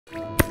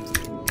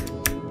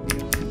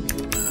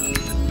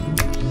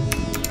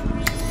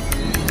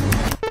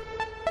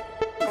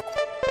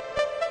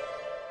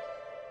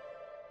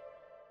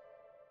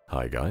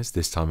Hi guys,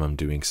 this time I'm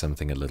doing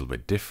something a little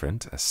bit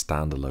different, a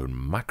standalone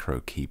macro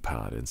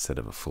keypad instead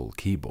of a full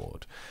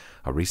keyboard.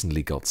 I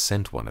recently got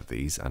sent one of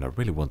these and I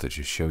really wanted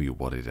to show you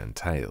what it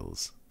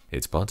entails.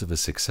 It's part of a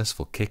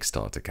successful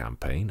Kickstarter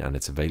campaign and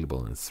it's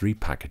available in 3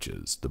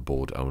 packages, the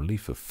board only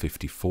for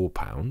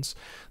 £54,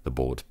 the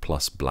board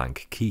plus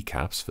blank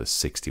keycaps for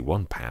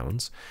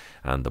 £61,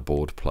 and the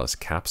board plus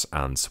caps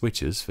and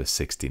switches for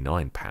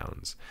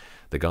 £69.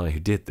 The guy who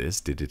did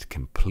this did it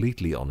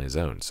completely on his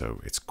own, so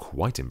it's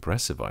quite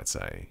impressive, I'd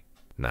say.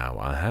 Now,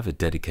 I have a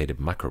dedicated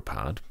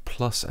macropad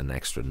plus an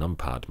extra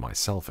numpad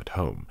myself at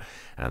home,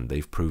 and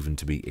they've proven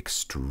to be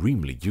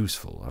extremely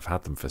useful. I've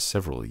had them for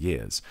several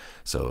years,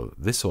 so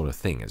this sort of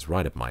thing is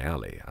right up my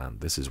alley, and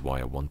this is why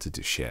I wanted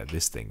to share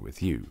this thing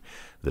with you.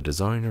 The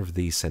designer of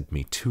these sent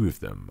me 2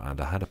 of them,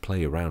 and I had to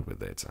play around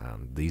with it,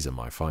 and these are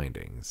my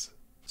findings.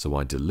 So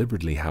I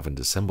deliberately haven't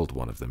assembled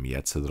one of them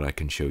yet so that I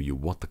can show you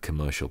what the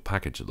commercial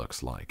package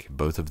looks like.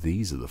 Both of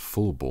these are the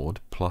full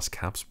board plus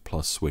caps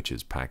plus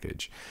switches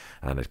package,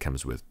 and it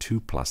comes with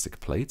 2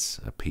 plastic plates,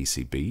 a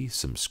PCB,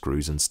 some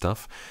screws and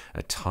stuff,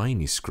 a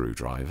tiny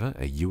screwdriver,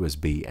 a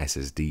USB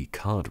SSD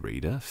card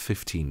reader,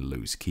 15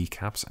 loose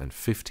keycaps and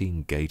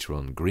 15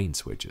 Gateron green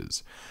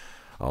switches.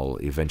 I'll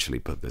eventually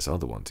put this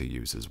other one to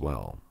use as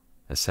well.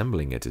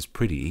 Assembling it is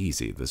pretty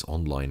easy. There's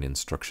online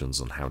instructions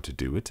on how to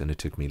do it, and it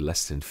took me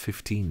less than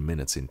 15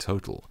 minutes in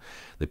total.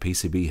 The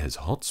PCB has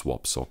hot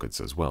swap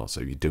sockets as well, so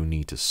you don't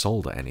need to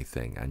solder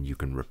anything and you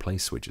can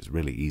replace switches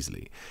really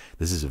easily.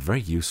 This is a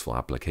very useful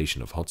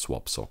application of hot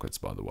swap sockets,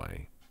 by the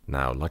way.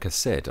 Now, like I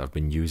said, I've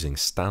been using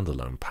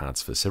standalone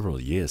pads for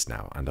several years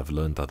now, and I've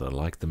learned that I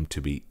like them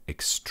to be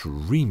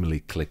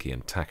extremely clicky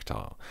and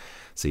tactile.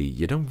 See,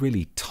 you don't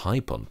really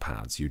type on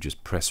pads, you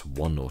just press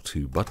 1 or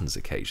 2 buttons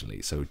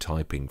occasionally, so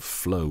typing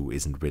flow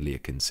isn't really a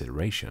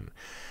consideration.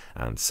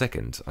 And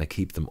second, I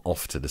keep them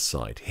off to the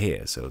side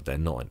here, so they're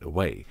not in the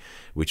way,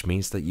 which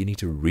means that you need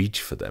to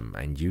reach for them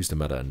and use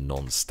them at a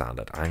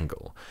non-standard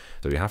angle.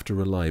 So you have to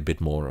rely a bit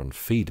more on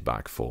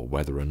feedback for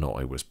whether or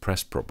not it was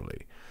pressed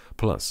properly.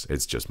 Plus,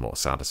 it's just more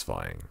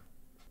satisfying.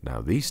 Now,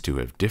 these 2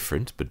 have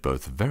different, but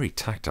both very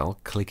tactile,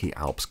 clicky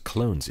Alps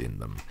clones in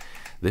them.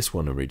 This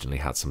one originally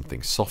had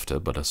something softer,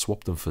 but I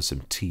swapped them for some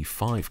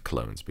T5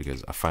 clones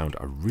because I found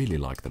I really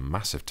like the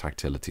massive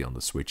tactility on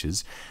the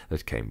switches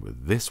that came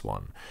with this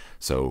one.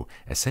 So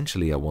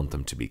essentially I want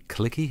them to be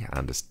clicky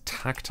and as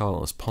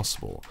tactile as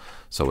possible.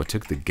 So I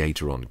took the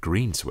Gateron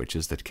green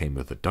switches that came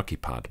with the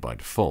Duckypad by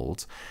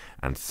default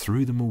and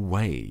threw them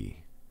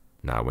away.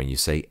 Now, when you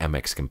say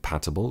MX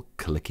compatible,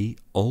 clicky,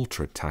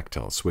 ultra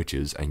tactile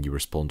switches and you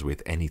respond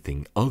with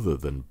anything other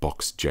than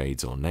box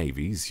jades or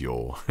navies,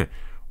 you're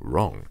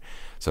wrong.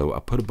 So I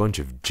put a bunch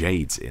of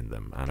jades in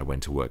them and I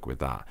went to work with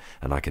that,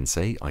 and I can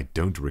say I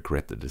don't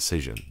regret the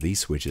decision.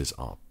 These switches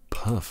are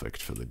perfect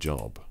for the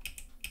job.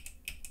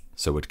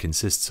 So it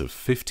consists of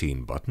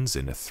 15 buttons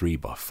in a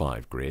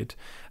 3x5 grid,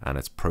 and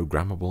it's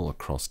programmable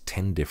across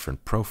 10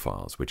 different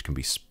profiles which can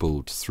be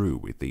spooled through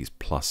with these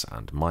plus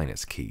and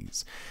minus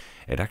keys.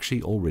 It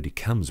actually already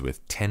comes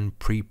with 10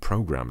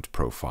 pre-programmed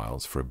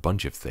profiles for a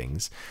bunch of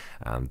things,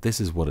 and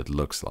this is what it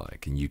looks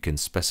like, and you can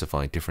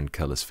specify different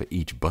colors for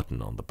each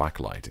button on the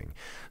backlighting.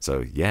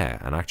 So yeah,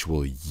 an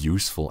actual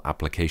useful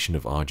application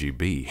of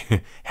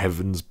RGB.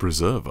 Heavens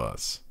preserve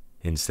us.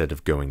 Instead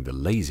of going the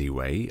lazy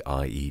way,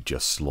 i.e.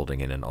 just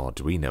slotting in an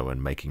Arduino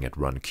and making it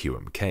run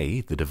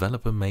QMK, the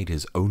developer made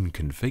his own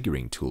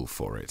configuring tool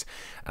for it,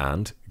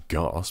 and,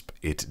 gasp,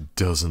 it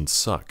doesn't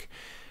suck.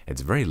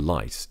 It's very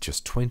light,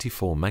 just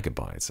 24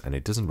 megabytes, and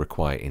it doesn't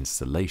require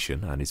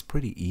installation and is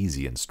pretty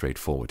easy and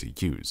straightforward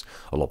to use,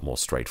 a lot more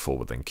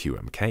straightforward than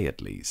QMK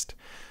at least.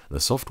 The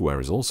software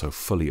is also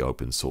fully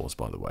open source,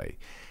 by the way.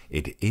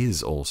 It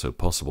is also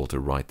possible to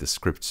write the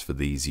scripts for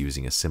these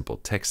using a simple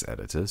text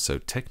editor, so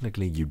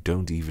technically you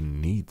don't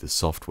even need the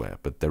software,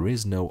 but there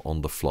is no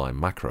on-the-fly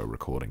macro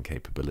recording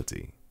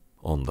capability.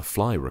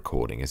 On-the-fly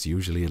recording is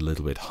usually a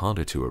little bit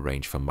harder to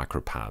arrange for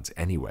macropads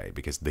anyway,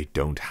 because they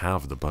don't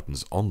have the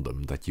buttons on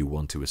them that you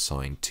want to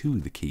assign to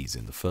the keys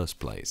in the first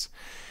place.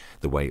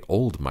 The way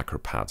old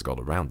macropads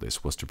got around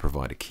this was to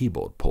provide a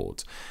keyboard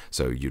port,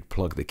 so you'd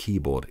plug the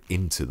keyboard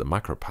into the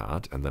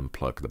macropad and then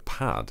plug the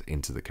pad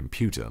into the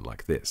computer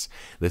like this.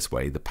 This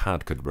way the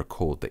pad could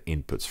record the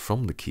inputs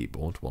from the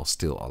keyboard while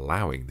still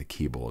allowing the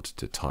keyboard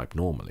to type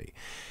normally.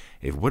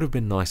 It would have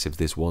been nice if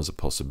this was a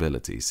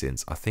possibility,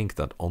 since I think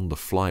that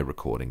on-the-fly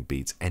recording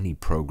beats any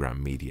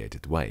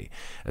program-mediated way,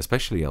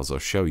 especially as I'll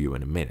show you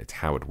in a minute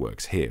how it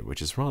works here,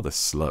 which is rather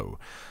slow,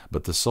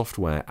 but the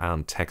software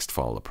and text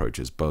file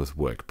approaches both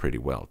work pretty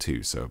well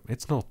too, so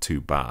it's not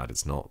too bad,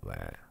 it's not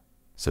there.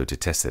 So to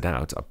test it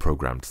out, I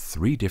programmed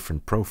 3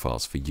 different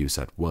profiles for use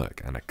at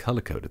work, and I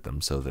color-coded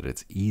them so that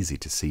it's easy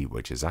to see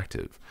which is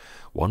active.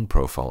 One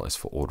profile is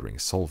for ordering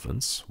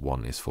solvents,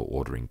 one is for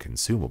ordering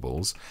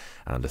consumables,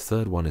 and the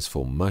third one is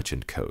for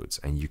merchant codes,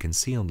 and you can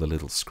see on the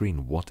little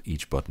screen what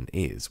each button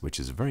is, which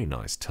is a very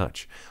nice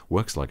touch.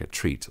 Works like a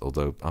treat,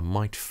 although I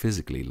might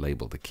physically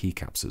label the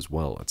keycaps as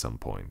well at some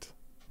point.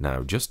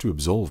 Now, just to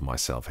absolve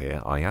myself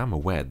here, I am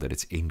aware that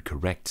it's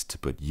incorrect to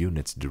put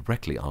units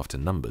directly after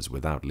numbers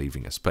without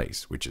leaving a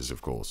space, which is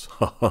of course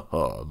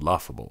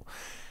laughable.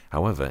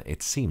 However,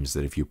 it seems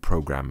that if you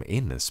program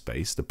in a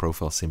space, the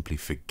profile simply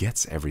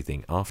forgets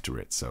everything after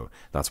it, so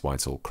that's why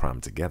it's all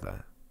crammed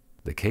together.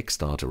 The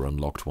Kickstarter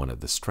unlocked one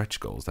of the stretch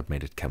goals that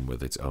made it come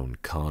with its own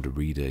card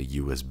reader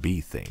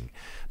USB thing.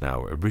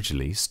 Now,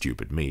 originally,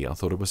 stupid me, I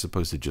thought it was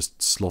supposed to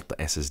just slot the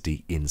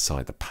SSD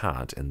inside the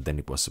pad and then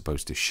it was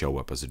supposed to show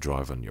up as a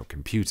drive on your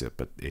computer,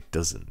 but it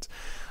doesn't.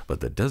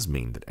 But that does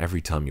mean that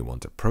every time you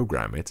want to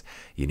program it,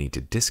 you need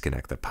to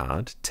disconnect the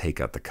pad,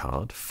 take out the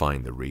card,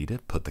 find the reader,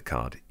 put the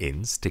card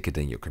in, stick it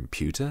in your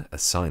computer,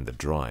 assign the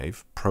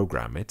drive,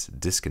 program it,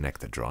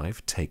 disconnect the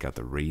drive, take out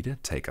the reader,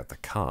 take out the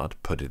card,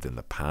 put it in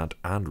the pad,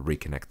 and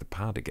reconnect the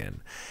pad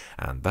again.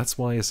 And that's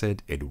why I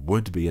said it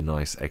would be a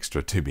nice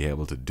extra to be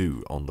able to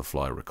do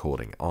on-the-fly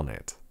recording on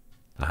it.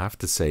 I have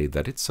to say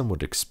that it's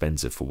somewhat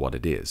expensive for what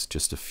it is,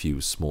 just a few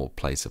small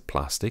plates of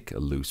plastic, a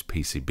loose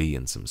PCB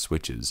and some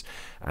switches,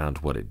 and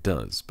what it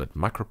does, but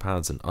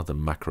macropads and other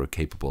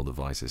macro-capable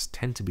devices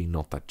tend to be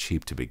not that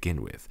cheap to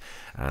begin with,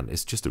 and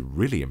it's just a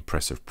really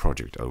impressive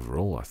project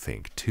overall, I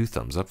think. 2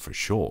 thumbs up for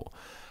sure.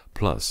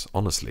 Plus,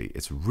 honestly,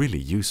 it's really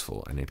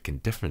useful and it can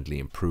definitely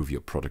improve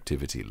your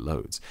productivity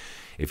loads.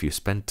 If you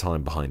spend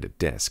time behind a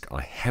desk,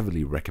 I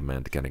heavily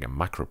recommend getting a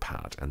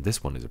macropad, and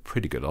this one is a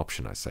pretty good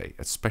option, I say,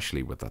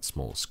 especially with that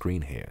small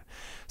screen here.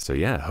 So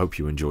yeah, hope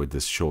you enjoyed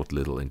this short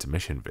little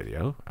intermission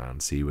video,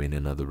 and see you in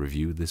another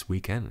review this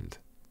weekend.